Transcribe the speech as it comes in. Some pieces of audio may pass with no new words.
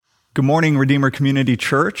Good morning, Redeemer Community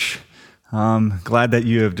Church. Glad that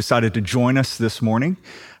you have decided to join us this morning.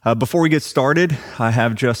 Before we get started, I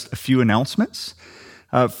have just a few announcements.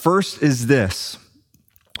 First is this.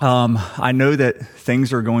 I know that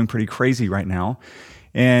things are going pretty crazy right now.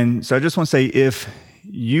 And so I just want to say, if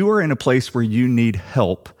you are in a place where you need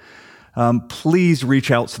help, please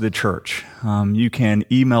reach out to the church. You can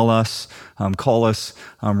email us, call us,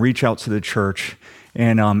 reach out to the church.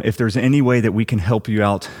 And if there's any way that we can help you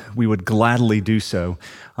out, we would gladly do so.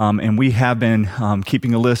 And we have been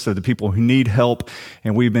keeping a list of the people who need help,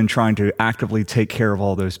 and we've been trying to actively take care of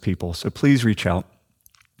all those people. So please reach out.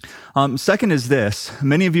 Second is this.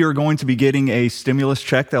 Many of you are going to be getting a stimulus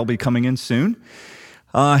check that will be coming in soon.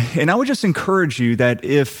 And I would just encourage you that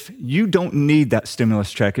if you don't need that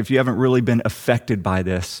stimulus check, if you haven't really been affected by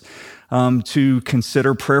this, to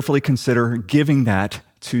prayerfully consider giving that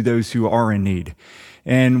to those who are in need.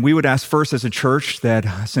 And we would ask first as a church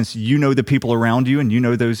that since you know the people around you and you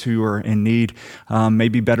know those who are in need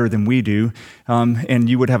maybe better than we do, and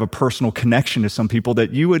you would have a personal connection to some people,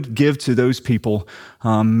 that you would give to those people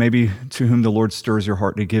maybe to whom the Lord stirs your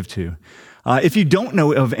heart to give to. If you don't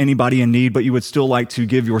know of anybody in need, but you would still like to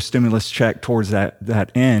give your stimulus check towards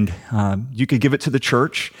that end, you could give it to the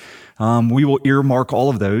church. We will earmark all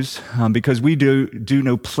of those because we do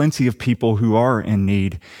know plenty of people who are in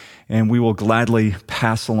need, and we will gladly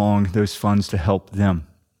pass along those funds to help them.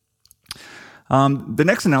 The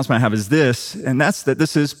next announcement I have is this, and that's that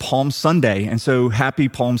this is Palm Sunday. And so happy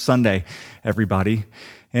Palm Sunday, everybody.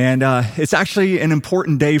 And it's actually an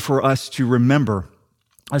important day for us to remember,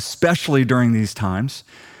 especially during these times,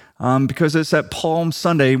 because it's at Palm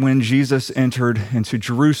Sunday when Jesus entered into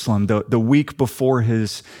Jerusalem, the week before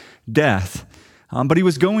his death, but he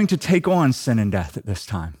was going to take on sin and death at this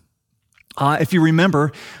time. If you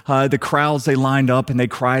remember, the crowds, they lined up and they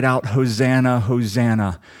cried out, "Hosanna,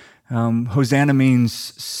 Hosanna." Hosanna means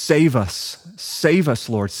save us,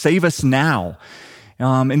 Lord, save us now.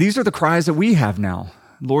 And these are the cries that we have now,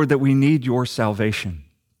 Lord, that we need your salvation.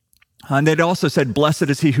 And they'd also said, "Blessed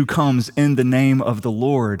is he who comes in the name of the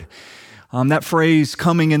Lord." That phrase,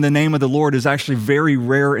 "coming in the name of the Lord," is actually very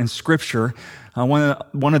rare in Scripture.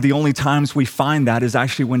 One of the only times we find that is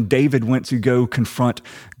actually when David went to go confront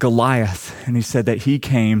Goliath, and he said that he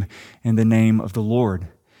came in the name of the Lord.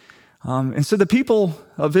 And so the people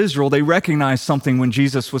of Israel, they recognized something when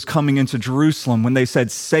Jesus was coming into Jerusalem, when they said,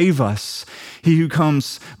 "Save us, he who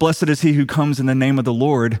comes, blessed is he who comes in the name of the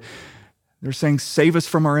Lord." They're saying, "Save us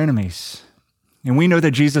from our enemies." And we know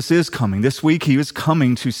that Jesus is coming. This week, he is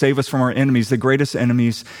coming to save us from our enemies, the greatest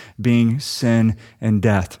enemies being sin and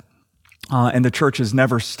death. And the church has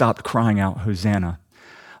never stopped crying out, "Hosanna."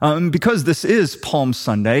 Because this is Palm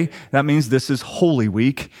Sunday, that means this is Holy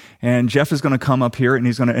Week. And Jeff is going to come up here and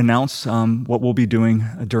he's going to announce what we'll be doing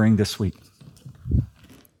during this week.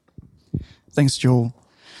 Thanks, Joel.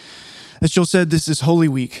 As Joel said, this is Holy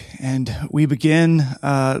Week, and we begin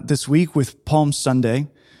this week with Palm Sunday.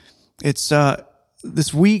 It's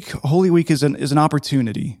this week, Holy Week, is an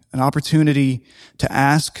opportunity to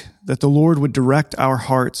ask that the Lord would direct our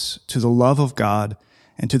hearts to the love of God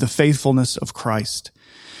and to the faithfulness of Christ.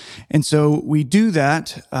 And so we do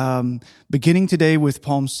that beginning today with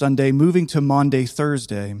Palm Sunday, moving to Maundy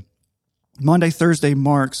Thursday. Maundy Thursday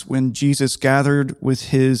marks when Jesus gathered with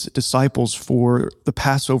his disciples for the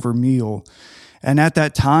Passover meal. And at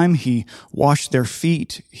that time, he washed their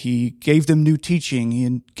feet. He gave them new teaching.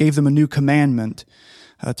 He gave them a new commandment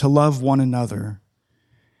to love one another.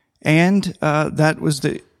 And that was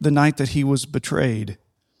the night that he was betrayed.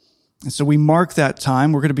 And so we mark that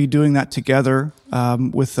time. We're going to be doing that together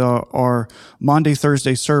with our Maundy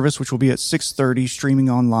Thursday service, which will be at 6:30, streaming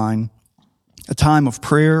online. A time of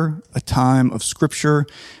prayer, a time of scripture,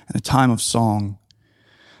 and a time of song.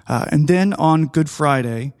 And then on Good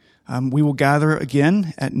Friday, we will gather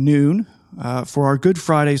again at noon for our Good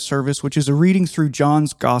Friday service, which is a reading through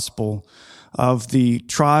John's Gospel of the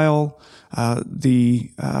trial,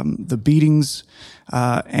 the beatings,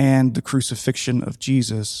 and the crucifixion of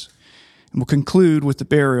Jesus. And we'll conclude with the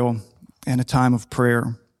burial and a time of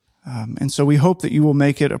prayer. And so we hope that you will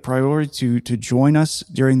make it a priority to join us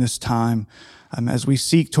during this time as we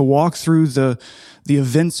seek to walk through the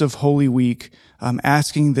events of Holy Week,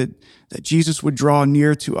 asking that Jesus would draw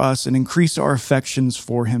near to us and increase our affections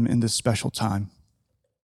for him in this special time.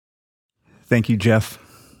 Thank you, Jeff.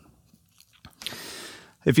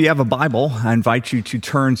 If you have a Bible, I invite you to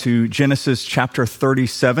turn to Genesis chapter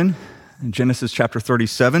 37. Genesis chapter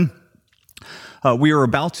 37. We are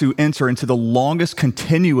about to enter into the longest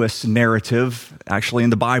continuous narrative, actually, in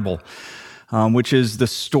the Bible, which is the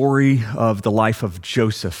story of the life of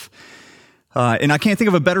Joseph. And I can't think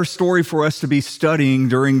of a better story for us to be studying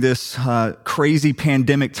during this crazy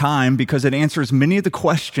pandemic time, because it answers many of the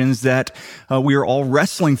questions that we are all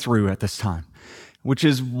wrestling through at this time, which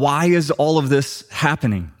is, why is all of this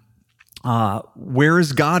happening? Where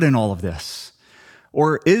is God in all of this?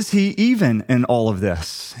 Or is he even in all of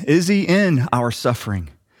this? Is he in our suffering?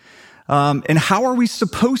 And how are we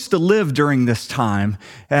supposed to live during this time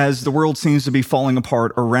as the world seems to be falling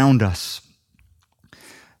apart around us?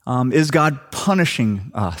 Is God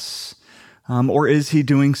punishing us? Or is he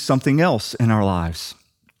doing something else in our lives?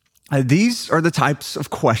 These are the types of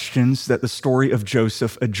questions that the story of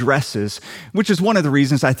Joseph addresses, which is one of the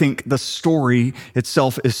reasons I think the story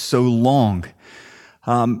itself is so long.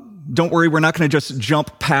 Don't worry, we're not going to just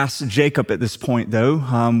jump past Jacob at this point,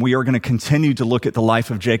 though. We are going to continue to look at the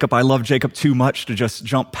life of Jacob. I love Jacob too much to just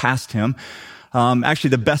jump past him. Actually,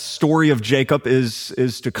 the best story of Jacob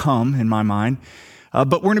is to come, in my mind.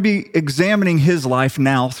 But we're going to be examining his life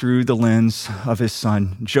now through the lens of his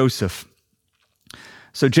son, Joseph.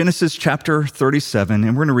 So Genesis chapter 37,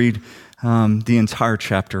 and we're going to read the entire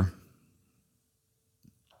chapter.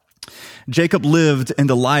 Jacob lived in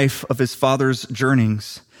the life of his father's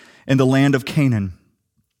journeyings in the land of Canaan.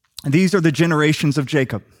 These are the generations of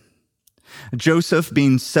Jacob. Joseph,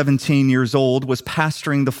 being 17 years old, was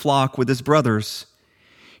pasturing the flock with his brothers.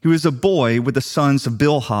 He was a boy with the sons of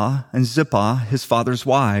Bilhah and Zilpah, his father's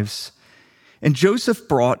wives. And Joseph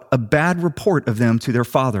brought a bad report of them to their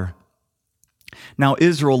father. Now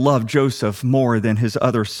Israel loved Joseph more than his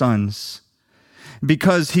other sons,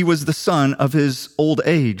 because he was the son of his old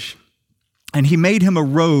age. And he made him a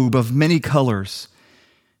robe of many colors.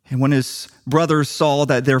 And when his brothers saw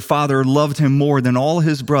that their father loved him more than all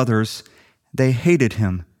his brothers, they hated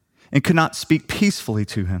him and could not speak peacefully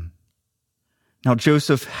to him. Now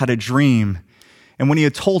Joseph had a dream, and when he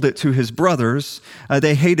had told it to his brothers,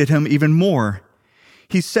 they hated him even more.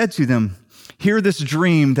 He said to them, "Hear this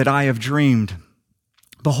dream that I have dreamed.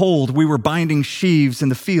 Behold, we were binding sheaves in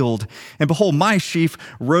the field, and behold, my sheaf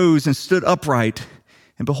rose and stood upright,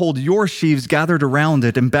 and behold, your sheaves gathered around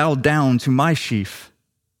it and bowed down to my sheaf."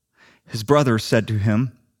 His brothers said to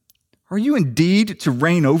him, "Are you indeed to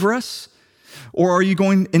reign over us? Or are you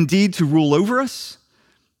going indeed to rule over us?"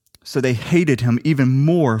 So they hated him even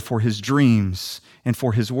more for his dreams and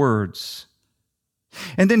for his words.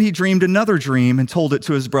 And then he dreamed another dream and told it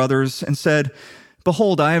to his brothers and said,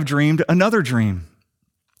 "Behold, I have dreamed another dream.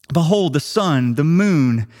 Behold, the sun, the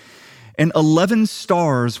moon, and 11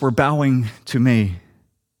 stars were bowing to me."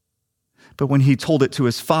 But when he told it to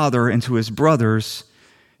his father and to his brothers,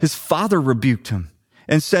 his father rebuked him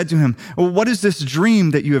and said to him, "What is this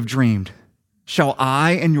dream that you have dreamed? Shall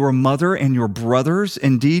I and your mother and your brothers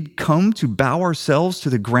indeed come to bow ourselves to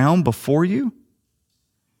the ground before you?"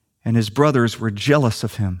 And his brothers were jealous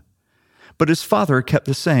of him, but his father kept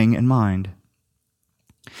the saying in mind.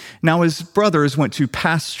 Now his brothers went to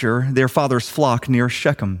pasture their father's flock near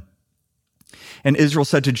Shechem. And Israel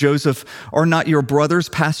said to Joseph, "Are not your brothers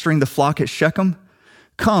pasturing the flock at Shechem?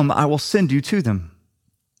 Come, I will send you to them."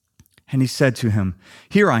 And he said to him,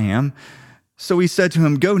 "Here I am." So he said to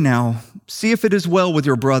him, "Go now, see if it is well with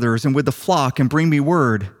your brothers and with the flock, and bring me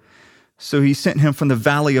word." So he sent him from the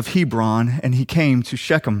valley of Hebron, and he came to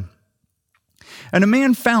Shechem. And a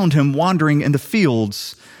man found him wandering in the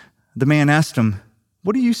fields. The man asked him,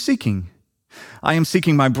 "What are you seeking?" "I am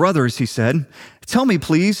seeking my brothers," he said. "Tell me,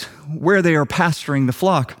 please, where they are pasturing the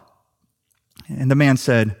flock." And the man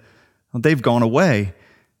said, "Well, they've gone away,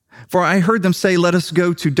 for I heard them say, 'Let us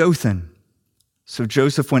go to Dothan.'" So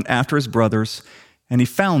Joseph went after his brothers, and he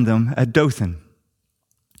found them at Dothan.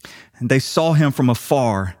 And they saw him from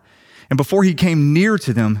afar, and before he came near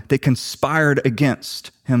to them, they conspired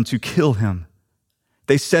against him to kill him.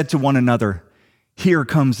 They said to one another, "Here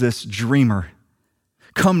comes this dreamer.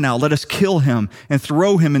 Come now, let us kill him and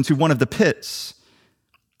throw him into one of the pits.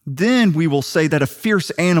 Then we will say that a fierce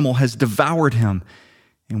animal has devoured him,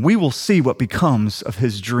 and we will see what becomes of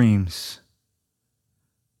his dreams."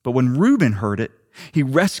 But when Reuben heard it, he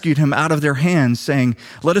rescued him out of their hands, saying,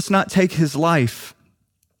 "Let us not take his life."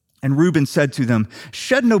 And Reuben said to them,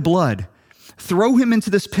 "Shed no blood. Throw him into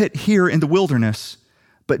this pit here in the wilderness,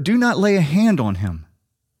 but do not lay a hand on him,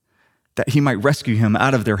 that he might rescue him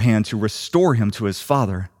out of their hand to restore him to his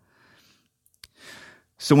father."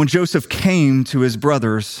 So when Joseph came to his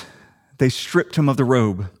brothers, they stripped him of the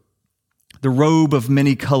robe of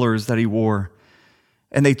many colors that he wore,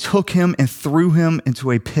 and they took him and threw him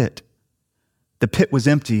into a pit. The pit was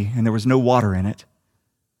empty, and there was no water in it.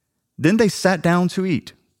 Then they sat down to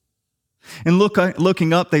eat. And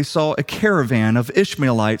looking up, they saw a caravan of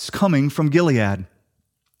Ishmaelites coming from Gilead.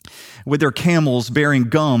 with their camels bearing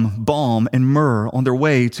gum, balm, and myrrh on their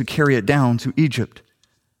way to carry it down to Egypt.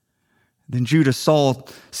 Then Judah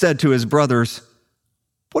said to his brothers,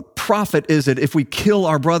 "What profit is it if we kill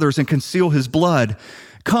our brothers and conceal his blood?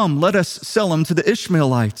 Come, let us sell him to the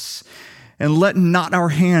Ishmaelites, and let not our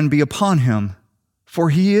hand be upon him, for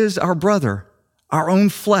he is our brother, our own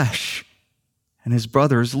flesh." And his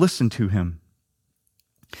brothers listened to him.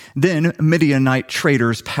 Then Midianite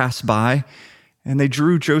traders passed by, and they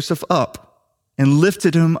drew Joseph up and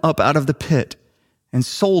lifted him up out of the pit and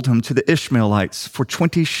sold him to the Ishmaelites for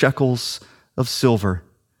 20 shekels of silver.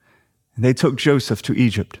 And they took Joseph to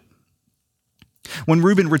Egypt. When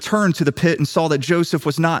Reuben returned to the pit and saw that Joseph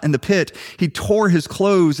was not in the pit, he tore his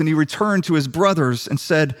clothes and he returned to his brothers and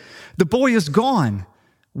said, "The boy is gone.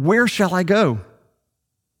 Where shall I go?"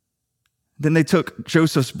 Then they took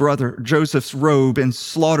Joseph's robe and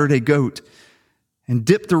slaughtered a goat and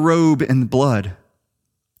dipped the robe in blood.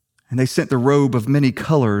 And they sent the robe of many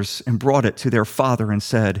colors and brought it to their father and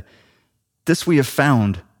said, "This we have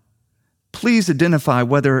found. Please identify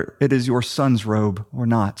whether it is your son's robe or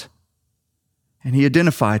not." And he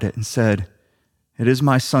identified it and said, "It is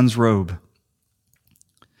my son's robe.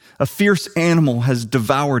 A fierce animal has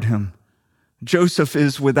devoured him. Joseph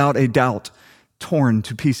is without a doubt torn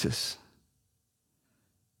to pieces."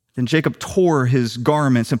 Then Jacob tore his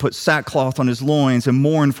garments and put sackcloth on his loins and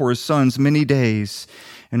mourned for his sons many days.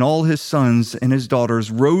 And all his sons and his daughters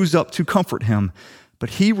rose up to comfort him,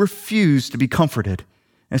 but he refused to be comforted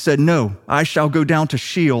and said, "No, I shall go down to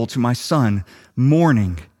Sheol to my son,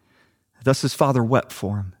 mourning." Thus his father wept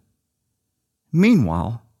for him.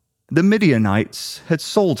 Meanwhile, the Midianites had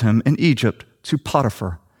sold him in Egypt to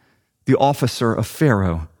Potiphar, the officer of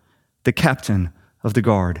Pharaoh, the captain of the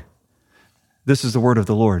guard. This is the word of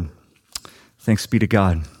the Lord. Thanks be to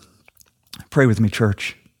God. Pray with me,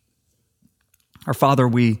 church. Our Father,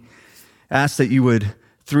 we ask that you would,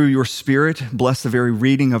 through your Spirit, bless the very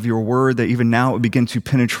reading of your word, that even now it would begin to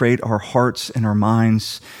penetrate our hearts and our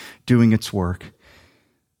minds, doing its work.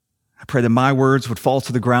 I pray that my words would fall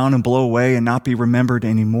to the ground and blow away and not be remembered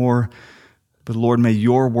anymore. But Lord, may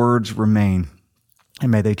your words remain,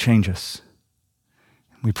 and may they change us.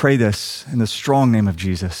 We pray this in the strong name of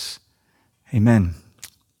Jesus. Amen.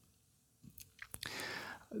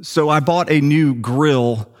 So I bought a new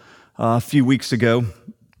grill a few weeks ago.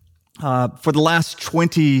 For the last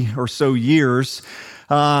 20 or so years,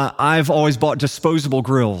 I've always bought disposable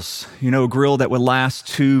grills. You know, a grill that would last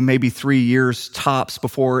 2, maybe 3 years tops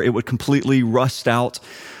before it would completely rust out.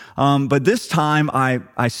 But this time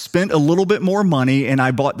I spent a little bit more money and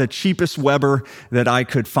I bought the cheapest Weber that I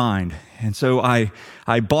could find. And so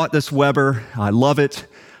I bought this Weber. I love it.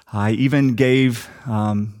 I even gave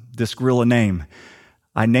this grill a name.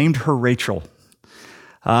 I named her Rachel.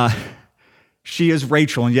 She is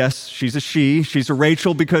Rachel, and yes, she's a she. She's a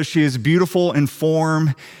Rachel because she is beautiful in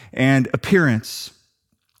form and appearance.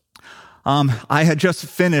 I had just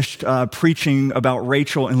finished preaching about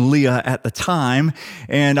Rachel and Leah at the time,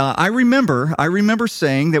 and I remember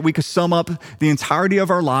saying that we could sum up the entirety of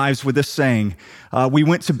our lives with this saying: we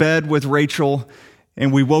went to bed with Rachel,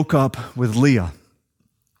 and we woke up with Leah.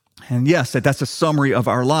 And yes, that's a summary of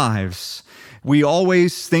our lives. We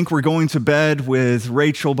always think we're going to bed with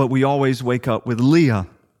Rachel, but we always wake up with Leah.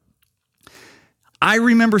 I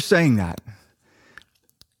remember saying that,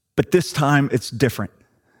 but this time it's different.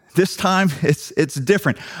 This time it's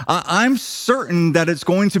different. I'm certain that it's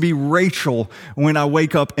going to be Rachel when I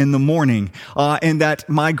wake up in the morning, and that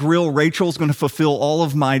my grill Rachel is going to fulfill all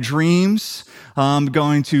of my dreams. I'm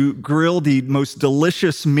going to grill the most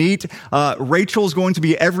delicious meat. Rachel is going to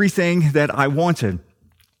be everything that I wanted.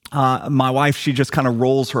 My wife, she just kind of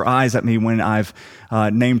rolls her eyes at me when I've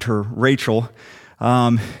named her Rachel.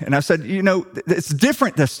 And I've said, you know, it's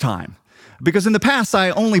different this time. Because in the past, I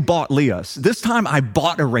only bought Leah's. This time, I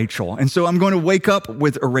bought a Rachel. And so I'm going to wake up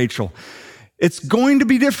with a Rachel. It's going to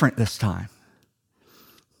be different this time.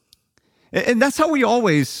 And that's how we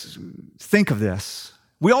always think of this.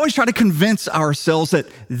 We always try to convince ourselves that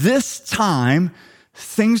this time,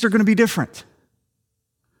 things are going to be different.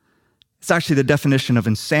 It's actually the definition of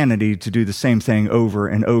insanity to do the same thing over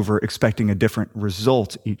and over, expecting a different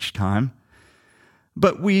result each time.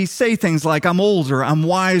 But we say things like, I'm older, I'm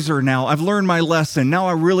wiser now, I've learned my lesson, now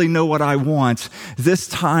I really know what I want. This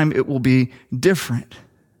time it will be different.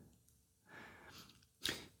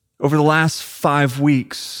 Over the last 5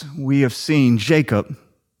 weeks, we have seen Jacob,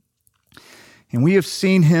 and we have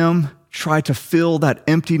seen him try to fill that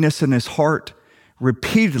emptiness in his heart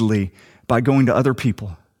repeatedly by going to other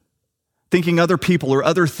people. Thinking other people or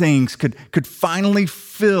other things could finally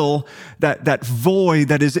fill that void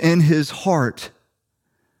that is in his heart.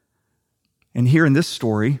 And here in this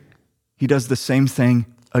story, he does the same thing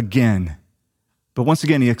again. But once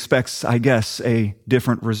again, he expects, I guess, a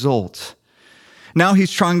different result. Now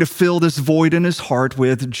he's trying to fill this void in his heart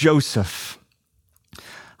with Joseph.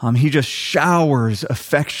 He just showers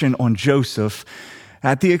affection on Joseph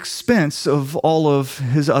at the expense of all of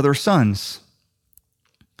his other sons.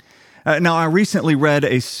 Now, I recently read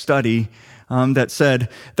a study that said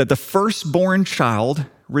that the firstborn child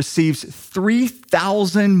receives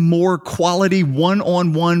 3,000 more quality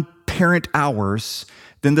one-on-one parent hours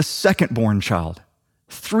than the second-born child.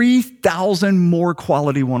 3,000 more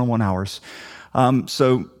quality one-on-one hours.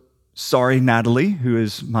 So sorry, Natalie, who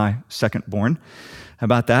is my second-born,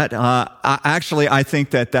 about that. I think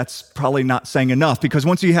that that's probably not saying enough, because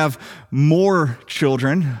once you have more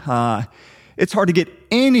children, it's hard to get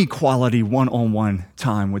any quality one-on-one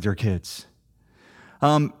time with your kids.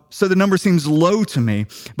 So the number seems low to me.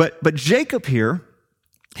 But Jacob here,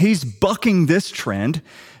 he's bucking this trend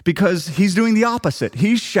because he's doing the opposite.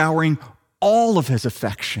 He's showering all of his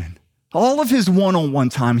affection, all of his one-on-one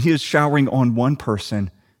time. He is showering on one person,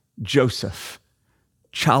 Joseph,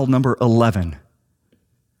 child number 11.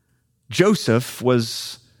 Joseph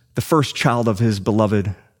was the first child of his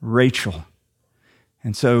beloved Rachel.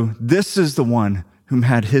 And so this is the one whom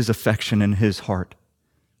had his affection in his heart.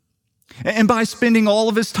 And by spending all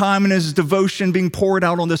of his time and his devotion being poured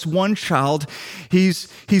out on this one child, he's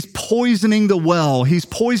poisoning the well. He's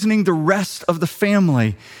poisoning the rest of the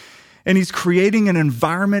family. And he's creating an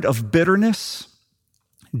environment of bitterness,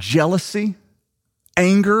 jealousy,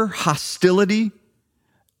 anger, hostility,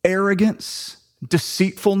 arrogance,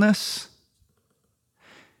 deceitfulness.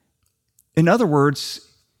 In other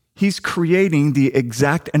words, he's creating the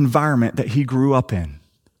exact environment that he grew up in.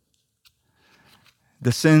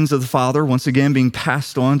 The sins of the father, once again, being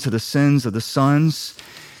passed on to the sins of the sons.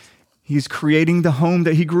 He's creating the home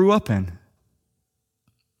that he grew up in.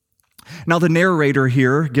 Now, the narrator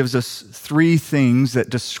here gives us three things that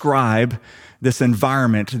describe this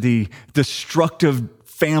environment, the destructive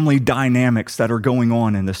family dynamics that are going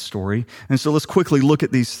on in this story. And so let's quickly look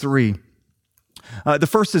at these three. The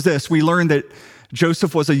first is this. We learn that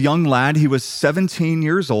Joseph was a young lad. He was 17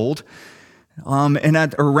 years old, and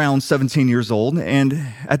at around 17 years old.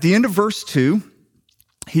 And at the end of verse 2,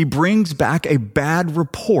 he brings back a bad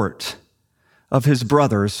report of his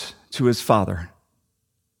brothers to his father.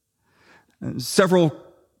 Several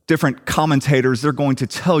different commentators, they're going to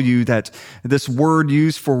tell you that this word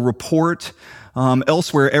used for report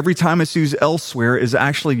elsewhere, every time it's used elsewhere, is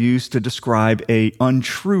actually used to describe an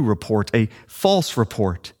untrue report, a false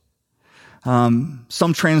report.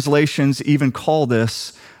 Some translations even call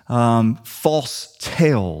this false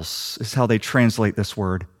tales, is how they translate this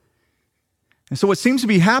word. And so what seems to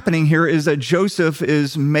be happening here is that Joseph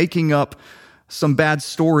is making up some bad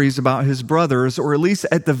stories about his brothers, or at least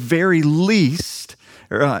at the very least,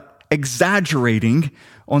 exaggerating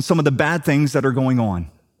on some of the bad things that are going on.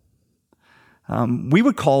 We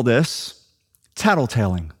would call this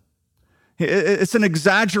tattletaling. It's an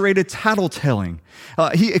exaggerated tattletelling.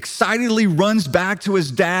 He excitedly runs back to his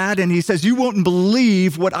dad and he says, "You won't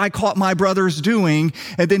believe what I caught my brothers doing."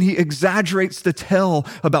 And then he exaggerates the tale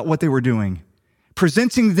about what they were doing,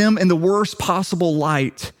 presenting them in the worst possible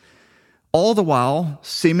light, all the while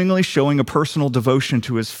seemingly showing a personal devotion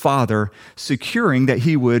to his father, securing that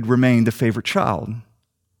he would remain the favorite child.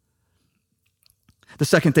 The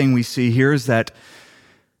second thing we see here is that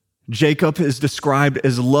Jacob is described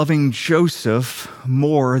as loving Joseph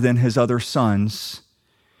more than his other sons.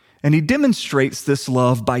 And he demonstrates this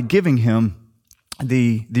love by giving him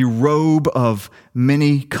the robe of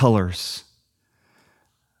many colors,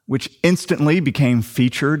 which instantly became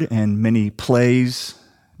featured in many plays,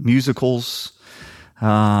 musicals,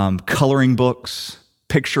 coloring books,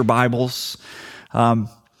 picture Bibles.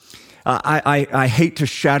 I hate to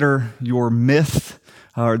shatter your myth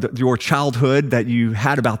or your childhood that you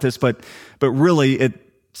had about this, but really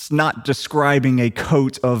it's not describing a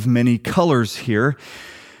coat of many colors here.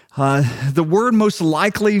 The word most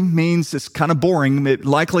likely means, it's kind of boring, it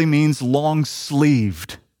likely means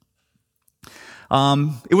long-sleeved.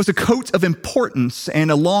 It was a coat of importance,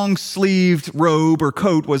 and a long-sleeved robe or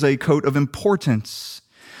coat was a coat of importance.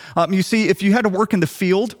 You see, if you had to work in the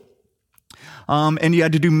field and you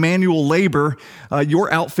had to do manual labor,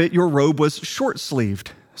 your outfit, your robe was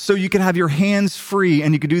short-sleeved. So you could have your hands free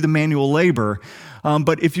and you could do the manual labor.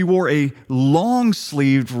 But if you wore a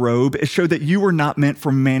long-sleeved robe, it showed that you were not meant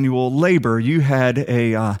for manual labor. You had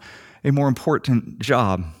a more important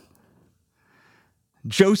job.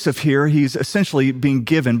 Joseph here, he's essentially being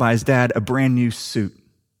given by his dad a brand new suit.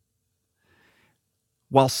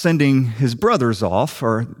 while sending his brothers off,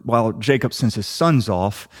 or while Jacob sends his sons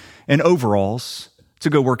off in overalls to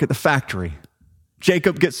go work at the factory.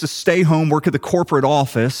 Jacob gets to stay home, work at the corporate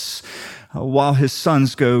office, while his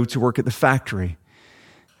sons go to work at the factory.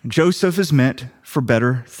 Joseph is meant for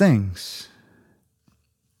better things.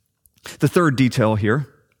 The third detail here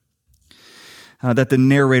that the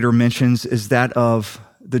narrator mentions is that of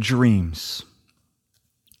the dreams.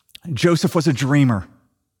 Joseph was a dreamer.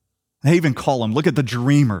 They even call him, look at the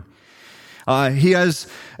dreamer. He has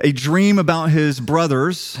a dream about his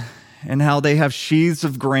brothers and how they have sheaves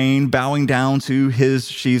of grain bowing down to his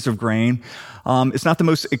sheaves of grain. It's not the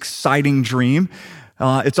most exciting dream.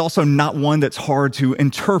 It's also not one that's hard to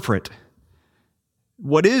interpret.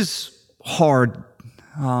 What is hard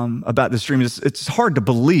about this dream is it's hard to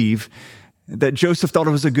believe that Joseph thought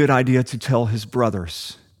it was a good idea to tell his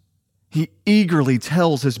brothers. He eagerly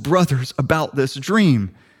tells his brothers about this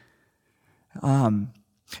dream. And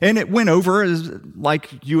it went over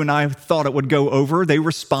like you and I thought it would go over. They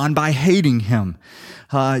respond by hating him.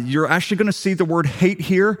 You're actually going to see the word hate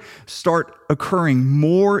here start occurring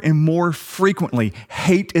more and more frequently.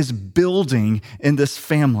 Hate is building in this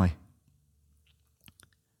family.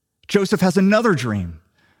 Joseph has another dream.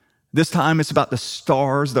 This time it's about the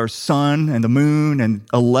stars, their sun and the moon and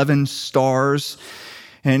 11 stars.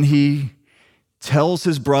 And he tells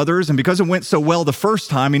his brothers, and because it went so well the first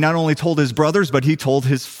time, he not only told his brothers, but he told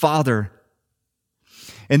his father.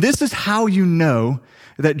 And this is how you know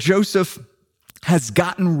that Joseph has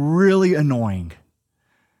gotten really annoying.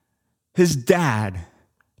 His dad,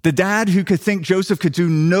 the dad who could think Joseph could do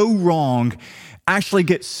no wrong, actually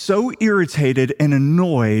gets so irritated and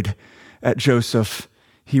annoyed at Joseph,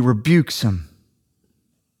 he rebukes him.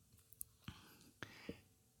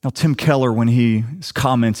 Now, Tim Keller, when he is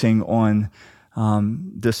commenting on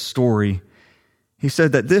this story, he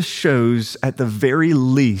said that this shows at the very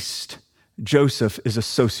least Joseph is a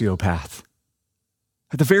sociopath.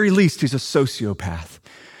 At the very least, he's a sociopath,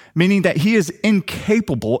 meaning that he is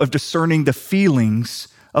incapable of discerning the feelings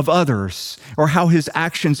of others or how his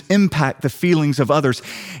actions impact the feelings of others.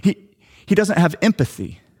 He doesn't have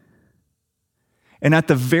empathy. And at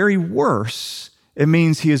the very worst, it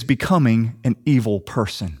means he is becoming an evil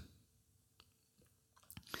person.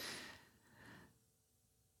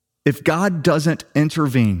 If God doesn't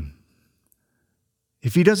intervene,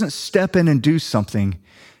 if he doesn't step in and do something,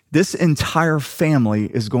 this entire family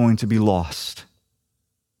is going to be lost.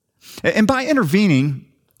 And by intervening,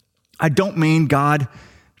 I don't mean God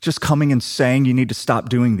just coming and saying you need to stop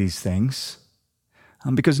doing these things,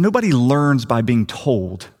 because nobody learns by being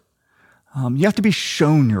told. You have to be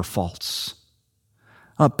shown your faults,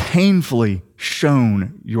 painfully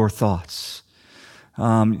shown your thoughts,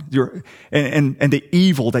 and the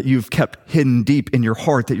evil that you've kept hidden deep in your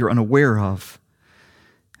heart that you're unaware of.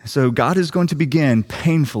 So God is going to begin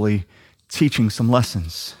painfully teaching some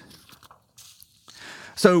lessons.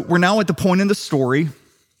 So we're now at the point in the story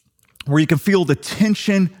where you can feel the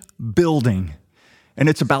tension building, and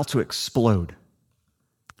it's about to explode.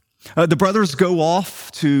 The brothers go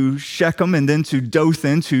off to Shechem and then to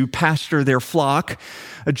Dothan to pasture their flock.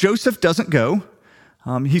 Joseph doesn't go.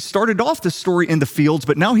 He started off the story in the fields,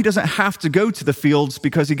 but now he doesn't have to go to the fields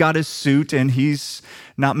because he got his suit and he's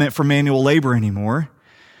not meant for manual labor anymore.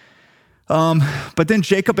 But then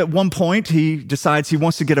Jacob, at one point, he decides he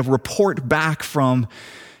wants to get a report back from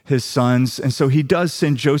his sons, and so he does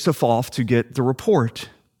send Joseph off to get the report.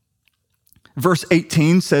 Verse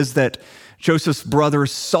 18 says that Joseph's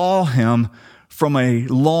brothers saw him from a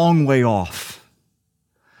long way off,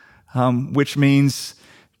 which means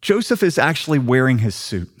Joseph is actually wearing his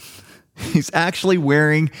suit. He's actually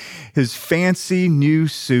wearing his fancy new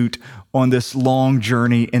suit on this long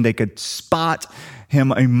journey, and they could spot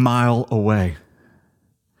him a mile away.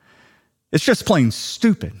 It's just plain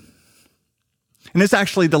stupid. And it's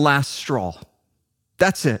actually the last straw.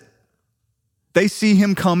 That's it. They see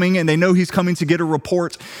him coming, and they know he's coming to get a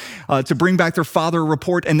report, to bring back their father a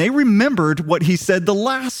report. And they remembered what he said the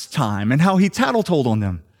last time and how he tattletold on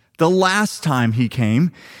them the last time he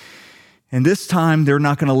came. And this time, they're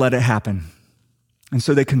not going to let it happen. And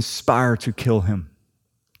so they conspire to kill him.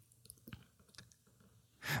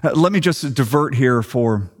 Let me just divert here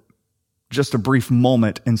for just a brief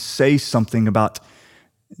moment and say something about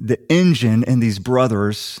the engine in these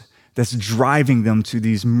brothers that's driving them to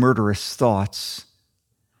these murderous thoughts.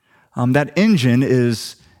 That engine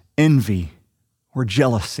is envy or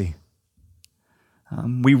jealousy.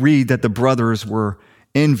 We read that the brothers were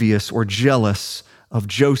envious or jealous of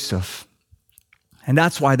Joseph, and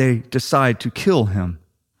that's why they decide to kill him.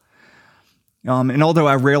 And although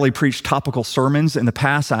I rarely preach topical sermons in the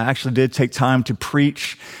past, I actually did take time to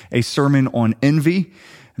preach a sermon on envy,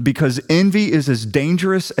 because envy is as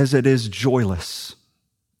dangerous as it is joyless.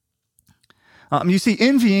 You see,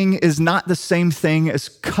 envying is not the same thing as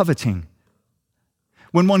coveting.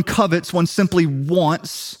 When one covets, one simply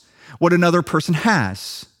wants what another person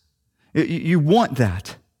has. You want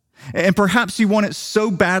that. And perhaps you want it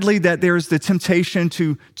so badly that there's the temptation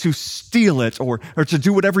to steal it or to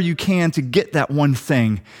do whatever you can to get that one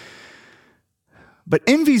thing. But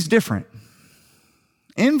envy's different.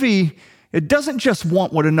 Envy, it doesn't just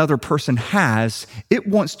want what another person has. It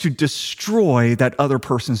wants to destroy that other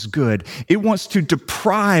person's good. It wants to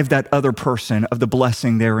deprive that other person of the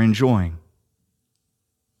blessing they're enjoying.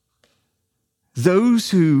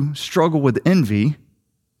 Those who struggle with envy,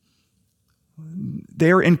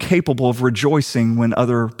 they're incapable of rejoicing when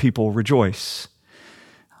other people rejoice.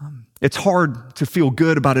 It's hard to feel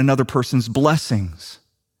good about another person's blessings.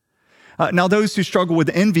 Now, those who struggle with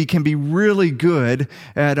envy can be really good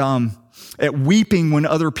at weeping when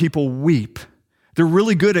other people weep. They're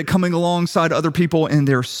really good at coming alongside other people in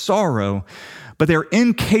their sorrow, but they're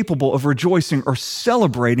incapable of rejoicing or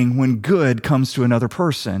celebrating when good comes to another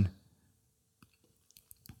person.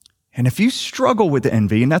 And if you struggle with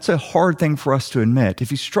envy, and that's a hard thing for us to admit, if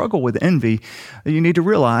you struggle with envy, you need to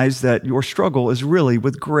realize that your struggle is really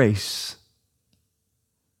with grace.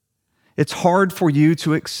 It's hard for you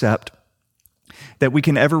to accept that we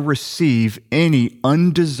can ever receive any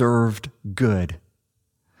undeserved good.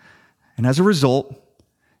 And as a result,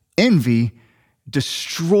 envy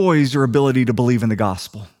destroys your ability to believe in the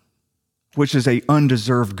gospel, which is an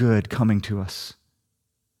undeserved good coming to us.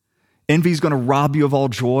 Envy is going to rob you of all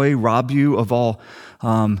joy, rob you or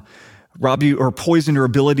poison your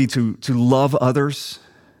ability to love others.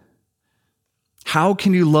 How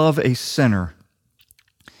can you love a sinner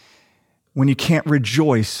when you can't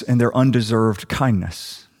rejoice in their undeserved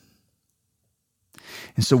kindness?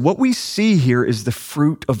 And so what we see here is the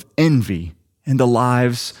fruit of envy in the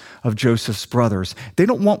lives of Joseph's brothers. They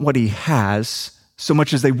don't want what he has so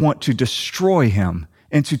much as they want to destroy him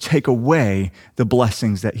and to take away the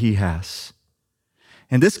blessings that he has.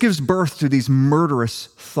 And this gives birth to these murderous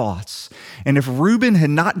thoughts. And if Reuben had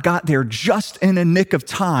not got there just in a nick of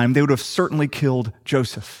time, they would have certainly killed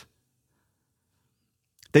Joseph.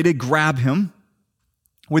 They did grab him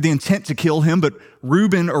with the intent to kill him, but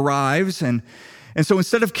Reuben arrives, and so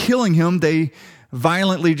instead of killing him, they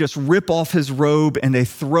violently just rip off his robe and they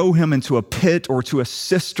throw him into a pit or to a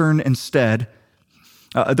cistern instead.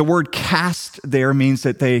 The word cast there means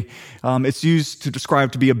that it's used to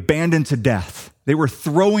describe to be abandoned to death. They were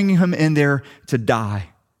throwing him in there to die.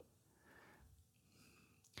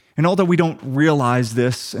 And although we don't realize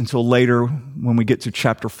this until later when we get to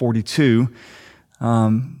chapter 42,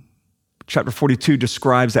 chapter 42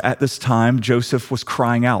 describes that at this time, Joseph was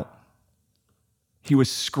crying out. He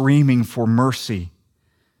was screaming for mercy,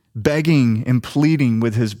 begging and pleading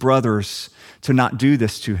with his brothers to not do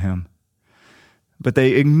this to him. But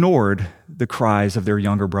they ignored the cries of their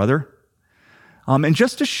younger brother. And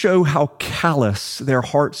just to show how callous their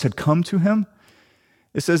hearts had come to him,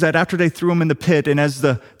 it says that after they threw him in the pit, and as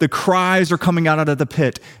the cries are coming out of the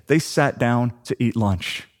pit, they sat down to eat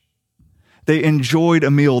lunch. They enjoyed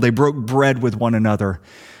a meal. They broke bread with one another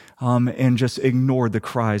and just ignored the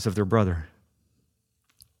cries of their brother.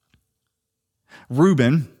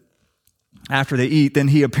 Reuben, after they eat, then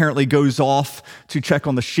he apparently goes off to check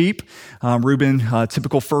on the sheep. Reuben,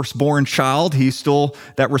 typical firstborn child, he's still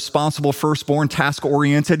that responsible firstborn,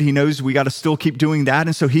 task-oriented. He knows we got to still keep doing that.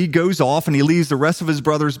 And so he goes off and he leaves the rest of his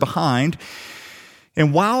brothers behind.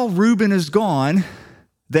 And while Reuben is gone,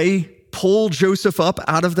 they pull Joseph up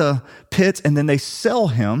out of the pit and then they sell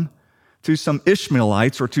him to some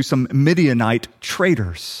Ishmaelites or to some Midianite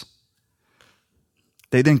traders.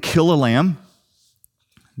 They then kill a lamb.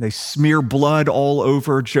 They smear blood all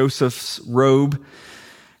over Joseph's robe,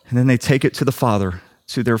 and then they take it to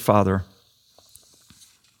their father.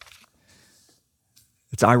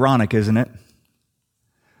 It's ironic, isn't it?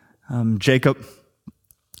 Jacob,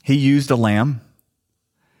 he used a lamb,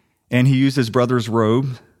 and he used his brother's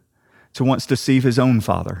robe to once deceive his own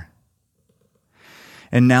father.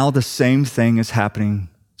 And now the same thing is happening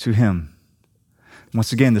to him.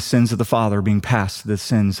 Once again, the sins of the father being passed to the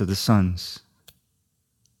sins of the sons.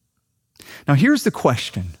 Now, here's the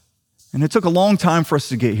question, and it took a long time for us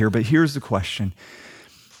to get here, but here's the question.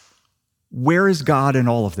 Where is God in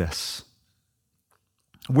all of this?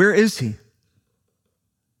 Where is he?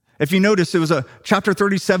 If you notice, chapter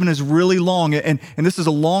 37 is really long, and this is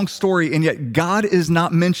a long story, and yet God is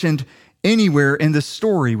not mentioned anywhere in the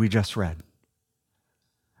story we just read.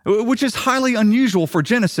 which is highly unusual for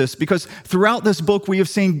Genesis because throughout this book, we have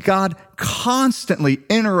seen God constantly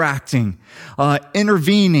interacting,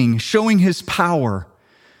 intervening, showing his power.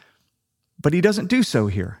 But he doesn't do so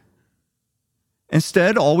here.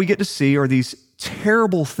 Instead, all we get to see are these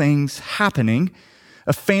terrible things happening,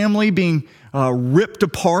 a family being ripped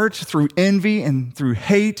apart through envy and through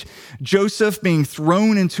hate, Joseph being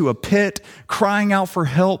thrown into a pit, crying out for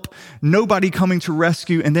help, nobody coming to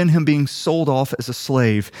rescue, and then him being sold off as a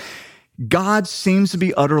slave. God seems to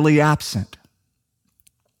be utterly absent.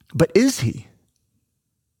 But is he?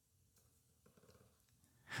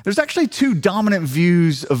 There's actually two dominant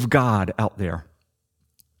views of God out there.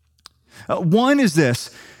 One is this,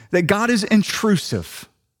 that God is intrusive.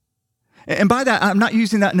 And by that, I'm not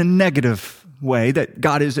using that in a negative way, that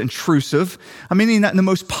God is intrusive. I'm meaning that in the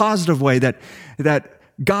most positive way, that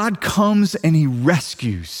God comes and he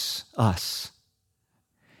rescues us.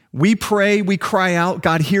 We pray, we cry out,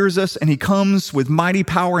 God hears us, and he comes with mighty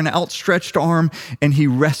power and outstretched arm, and he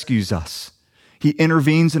rescues us. He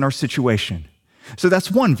intervenes in our situation. So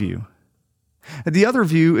that's one view. The other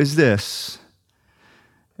view is this,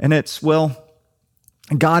 and it's, well,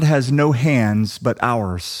 God has no hands but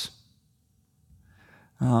ours.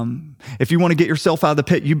 If you want to get yourself out of the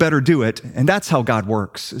pit, you better do it. And that's how God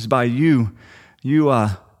works, is by you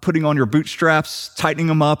putting on your bootstraps, tightening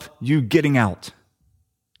them up, you getting out.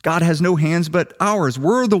 God has no hands but ours.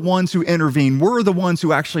 We're the ones who intervene. We're the ones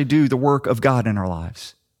who actually do the work of God in our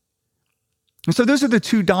lives. And so those are the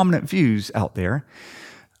two dominant views out there.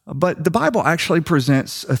 But the Bible actually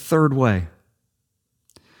presents a third way.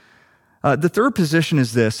 The third position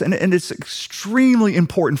is this, and it's extremely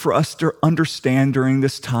important for us to understand during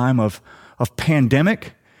this time of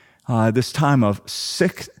pandemic, this time of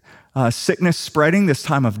sickness spreading, this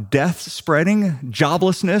time of death spreading,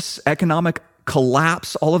 joblessness, economic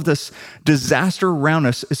collapse, all of this disaster around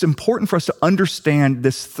us. It's important for us to understand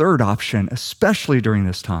this third option, especially during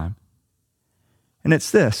this time. And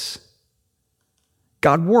it's this: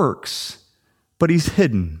 God works, but he's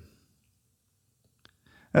hidden.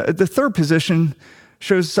 The third position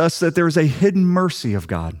shows us that there is a hidden mercy of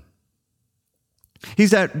God.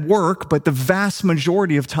 He's at work, but the vast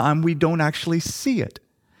majority of time we don't actually see it.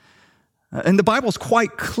 And the Bible's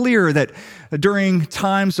quite clear that during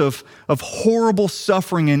times of horrible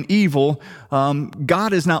suffering and evil,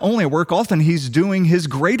 God is not only at work, often he's doing his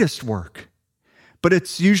greatest work, but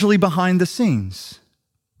it's usually behind the scenes.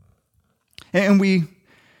 And we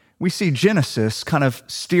see Genesis kind of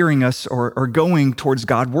steering us or going towards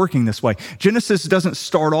God working this way. Genesis doesn't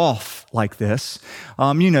start off like this.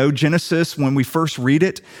 Genesis, when we first read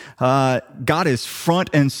it, God is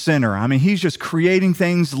front and center. I mean, he's just creating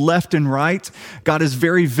things left and right. God is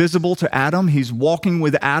very visible to Adam. He's walking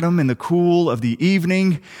with Adam in the cool of the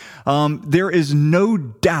evening. There is no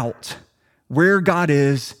doubt where God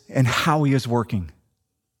is and how he is working.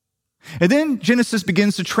 And then Genesis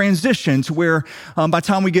begins to transition to where by the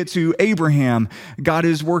time we get to Abraham, God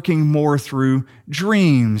is working more through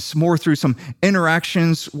dreams, more through some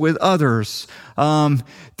interactions with others.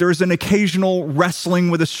 There's an occasional wrestling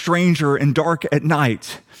with a stranger in dark at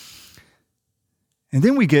night. And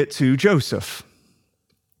then we get to Joseph.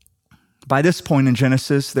 By this point in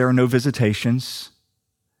Genesis, there are no visitations.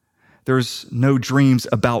 There's no dreams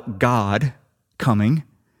about God coming.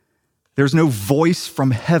 There's no voice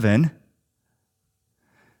from heaven.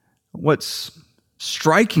 What's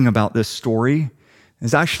striking about this story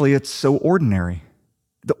is actually it's so ordinary.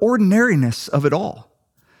 The ordinariness of it all.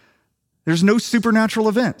 There's no supernatural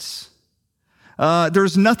events.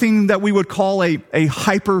 There's nothing that we would call a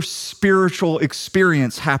hyper-spiritual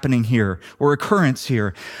experience happening here or occurrence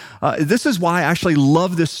here. This is why I actually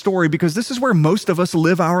love this story, because this is where most of us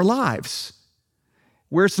live our lives,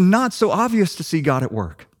 where it's not so obvious to see God at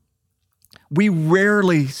work. We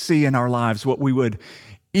rarely see in our lives what we would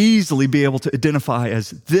easily be able to identify as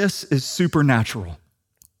this is supernatural.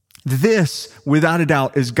 This, without a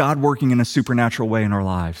doubt, is God working in a supernatural way in our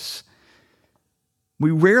lives.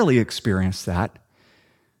 We rarely experience that.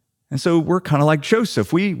 And so we're kind of like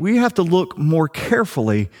Joseph. We have to look more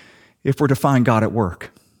carefully if we're to find God at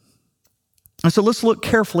work. And so let's look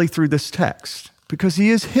carefully through this text, because he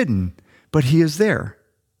is hidden, but he is there.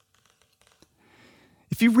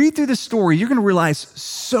 If you read through the story, you're going to realize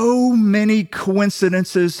so many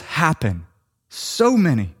coincidences happen. So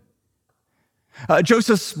many.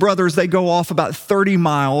 Joseph's brothers, they go off about 30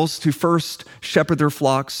 miles to first shepherd their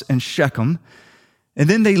flocks in Shechem. And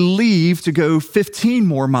then they leave to go 15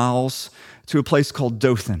 more miles to a place called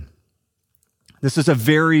Dothan. This is a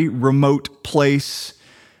very remote place.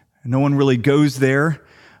 No one really goes there.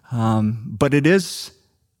 But it is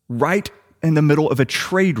right in the middle of a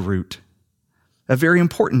trade route, a very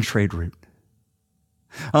important trade route.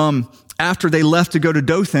 After they left to go to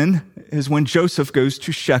Dothan is when Joseph goes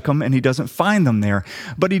to Shechem, and he doesn't find them there.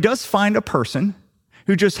 But he does find a person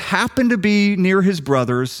who just happened to be near his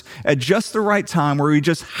brothers at just the right time, where he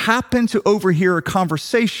just happened to overhear a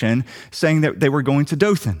conversation saying that they were going to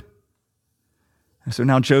Dothan. And so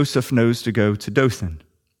now Joseph knows to go to Dothan.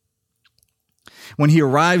 When he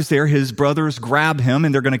arrives there, his brothers grab him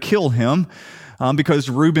and they're going to kill him because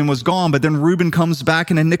Reuben was gone. But then Reuben comes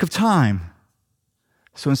back in a nick of time.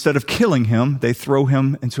 So instead of killing him, they throw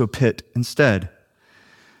him into a pit instead.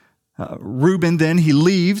 Reuben then, he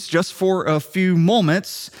leaves just for a few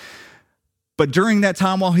moments. But during that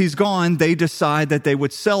time while he's gone, they decide that they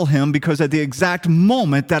would sell him, because at the exact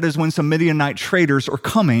moment, that is when some Midianite traders are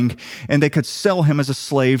coming, and they could sell him as a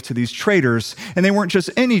slave to these traders. And they weren't just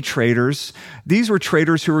any traders. These were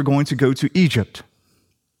traders who were going to go to Egypt,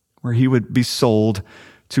 where he would be sold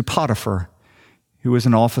to Potiphar, who was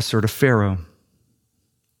an officer to Pharaoh.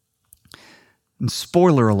 And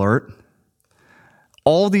spoiler alert,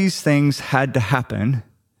 all these things had to happen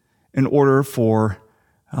in order for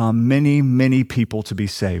many, many people to be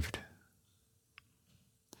saved.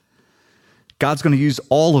 God's going to use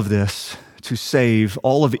all of this to save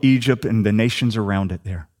all of Egypt and the nations around it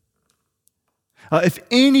there. If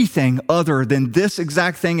anything other than this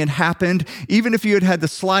exact thing had happened, even if you had had the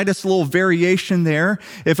slightest little variation there,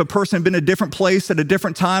 if a person had been in a different place at a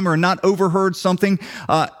different time or not overheard something,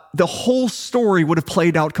 the whole story would have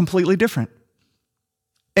played out completely different.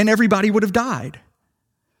 And everybody would have died.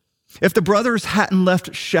 If the brothers hadn't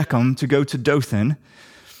left Shechem to go to Dothan,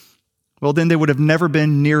 well, then they would have never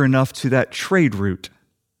been near enough to that trade route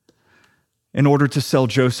in order to sell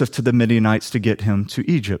Joseph to the Midianites to get him to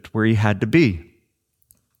Egypt, where he had to be.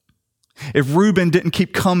 If Reuben didn't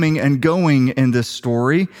keep coming and going in this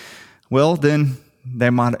story, well, then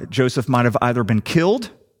Joseph might have either been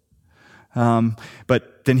killed,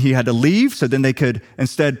 but then he had to leave, so then they could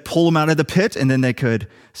instead pull him out of the pit, and then they could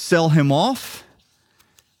sell him off.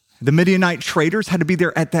 The Midianite traders had to be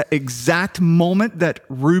there at that exact moment that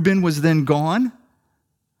Reuben was then gone,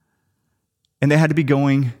 and they had to be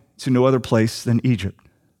going to no other place than Egypt.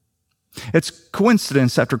 It's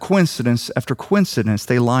coincidence after coincidence after coincidence,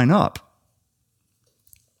 they line up.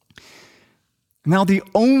 Now, the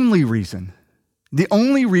only reason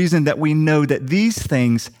that we know that these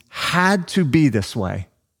things had to be this way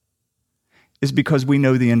is because we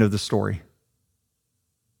know the end of the story.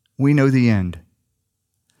 We know the end.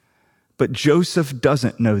 But Joseph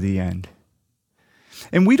doesn't know the end.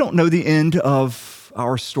 And we don't know the end of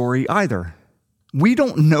our story either. We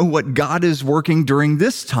don't know what God is working during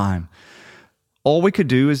this time. All we could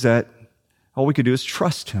do is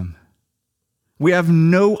trust him. We have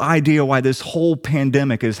no idea why this whole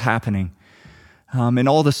pandemic is happening. And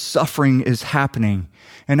all the suffering is happening.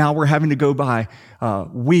 And now we're having to go by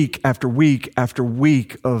week after week after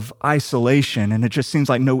week of isolation, and it just seems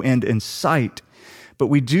like no end in sight. But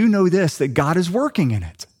we do know this, that God is working in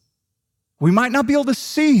it. We might not be able to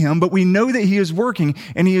see him, but we know that he is working,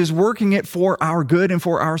 and he is working it for our good and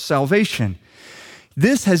for our salvation.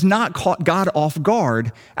 This has not caught God off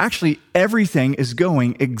guard. Actually, everything is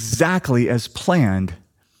going exactly as planned.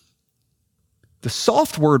 The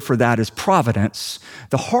soft word for that is providence.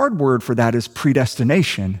 The hard word for that is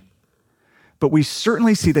predestination. But we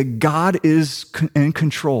certainly see that God is in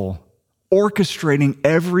control, orchestrating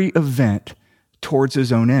every event towards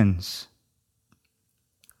his own ends.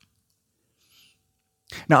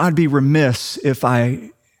 Now, I'd be remiss if I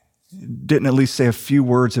didn't at least say a few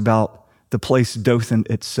words about the place Dothan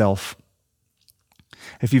itself.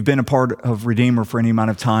 If you've been a part of Redeemer for any amount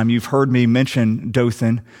of time, you've heard me mention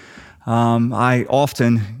Dothan. I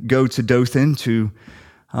often go to Dothan to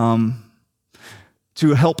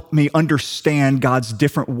help me understand God's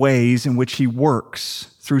different ways in which he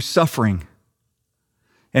works through suffering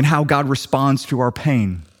and how God responds to our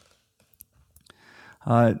pain.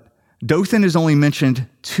 Dothan is only mentioned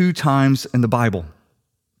 2 times in the Bible.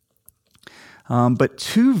 But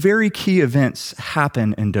 2 very key events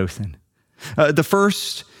happen in Dothan. The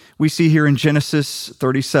first we see here in Genesis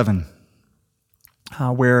 37,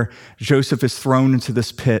 where Joseph is thrown into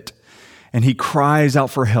this pit, and he cries out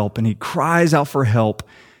for help, and he cries out for help,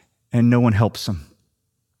 and no one helps him.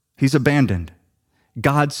 He's abandoned.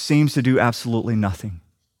 God seems to do absolutely nothing.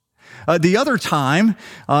 The other time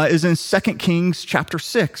is in 2 Kings chapter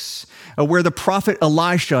 6, where the prophet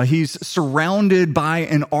Elisha, he's surrounded by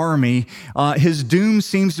an army. His doom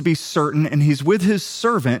seems to be certain, and he's with his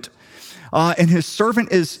servant, and his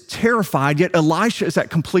servant is terrified, yet Elisha is at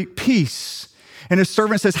complete peace. And his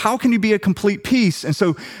servant says, how can you be at complete peace? And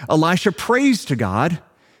so Elisha prays to God.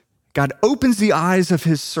 God opens the eyes of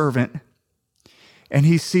his servant, and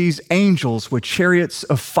he sees angels with chariots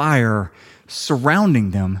of fire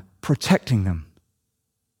surrounding them, protecting them.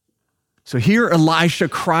 So here Elisha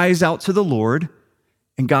cries out to the Lord,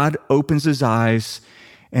 and God opens his eyes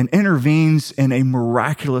and intervenes in a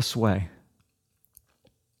miraculous way.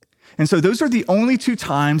 And so those are the only two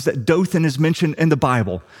times that Dothan is mentioned in the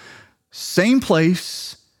Bible. Same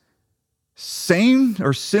place, same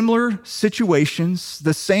or similar situations,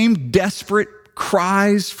 the same desperate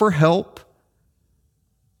cries for help,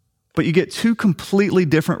 but you get two completely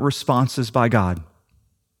different responses by God.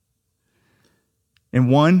 In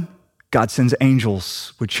one, God sends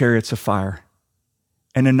angels with chariots of fire.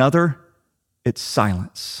 In another, it's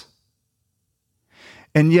silence.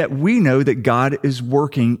 And yet we know that God is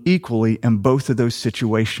working equally in both of those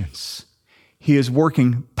situations. He is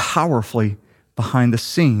working powerfully behind the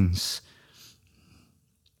scenes.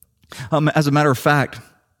 As a matter of fact,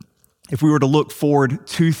 if we were to look forward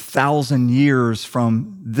 2,000 years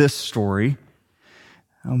from this story,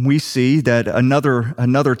 we see that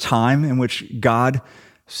another time in which God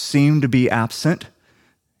seemed to be absent,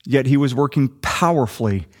 yet he was working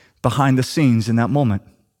powerfully behind the scenes in that moment.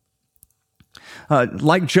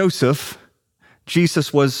 Like Joseph,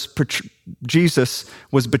 Jesus was betrayed.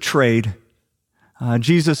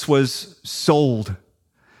 Jesus was sold.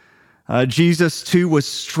 Jesus, too, was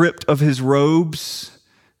stripped of his robes.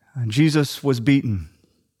 Jesus was beaten.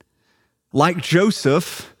 Like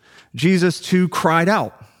Joseph, Jesus, too, cried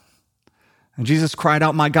out. And Jesus cried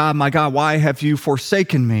out, my God, why have you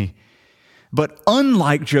forsaken me? But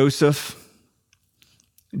unlike Joseph,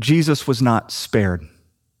 Jesus was not spared.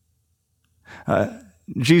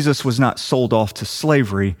 Jesus was not sold off to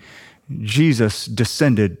slavery. Jesus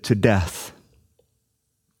descended to death.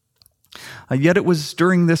 Yet it was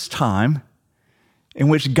during this time in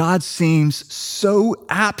which God seems so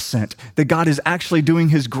absent that God is actually doing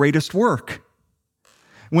his greatest work.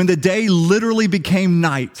 When the day literally became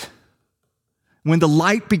night, when the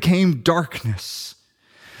light became darkness,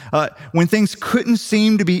 when things couldn't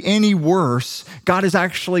seem to be any worse, God is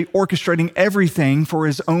actually orchestrating everything for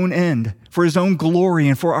his own end, for his own glory,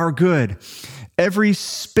 and for our good. Every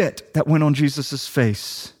spit that went on Jesus'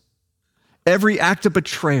 face, every act of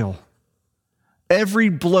betrayal, every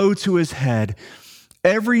blow to his head,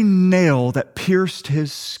 every nail that pierced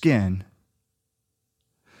his skin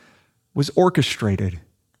was orchestrated,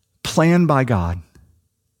 planned by God.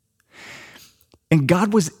 And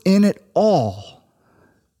God was in it all,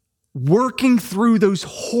 working through those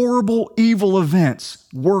horrible, evil events,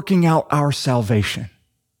 working out our salvation.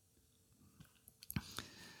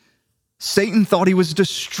 Satan thought he was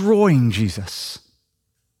destroying Jesus.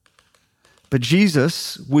 But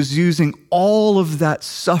Jesus was using all of that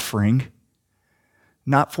suffering,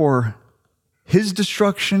 not for his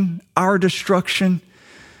destruction, our destruction,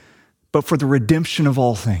 but for the redemption of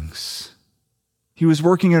all things. He was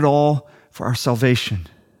working it all for our salvation.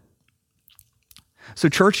 So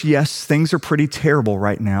church, yes, things are pretty terrible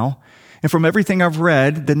right now. And from everything I've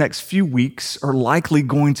read, the next few weeks are likely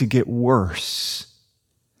going to get worse.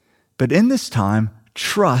 But in this time,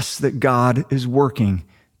 trust that God is working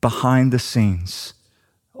behind the scenes,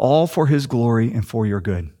 all for his glory and for your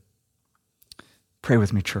good. Pray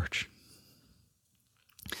with me, church.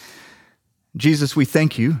 Jesus, we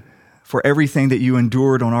thank you for everything that you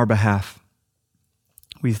endured on our behalf.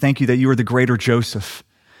 We thank you that you are the greater Joseph.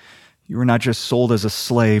 You were not just sold as a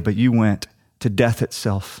slave, but you went to death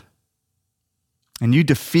itself. And you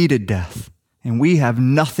defeated death. And we have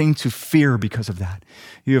nothing to fear because of that.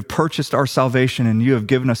 You have purchased our salvation and you have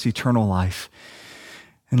given us eternal life.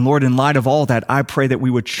 And Lord, in light of all that, I pray that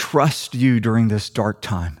we would trust you during this dark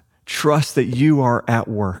time. Trust that you are at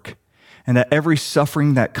work and that every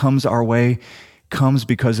suffering that comes our way comes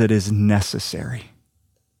because it is necessary.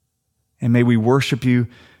 And may we worship you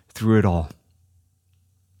through it all.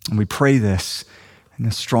 And we pray this in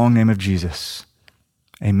the strong name of Jesus.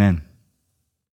 Amen.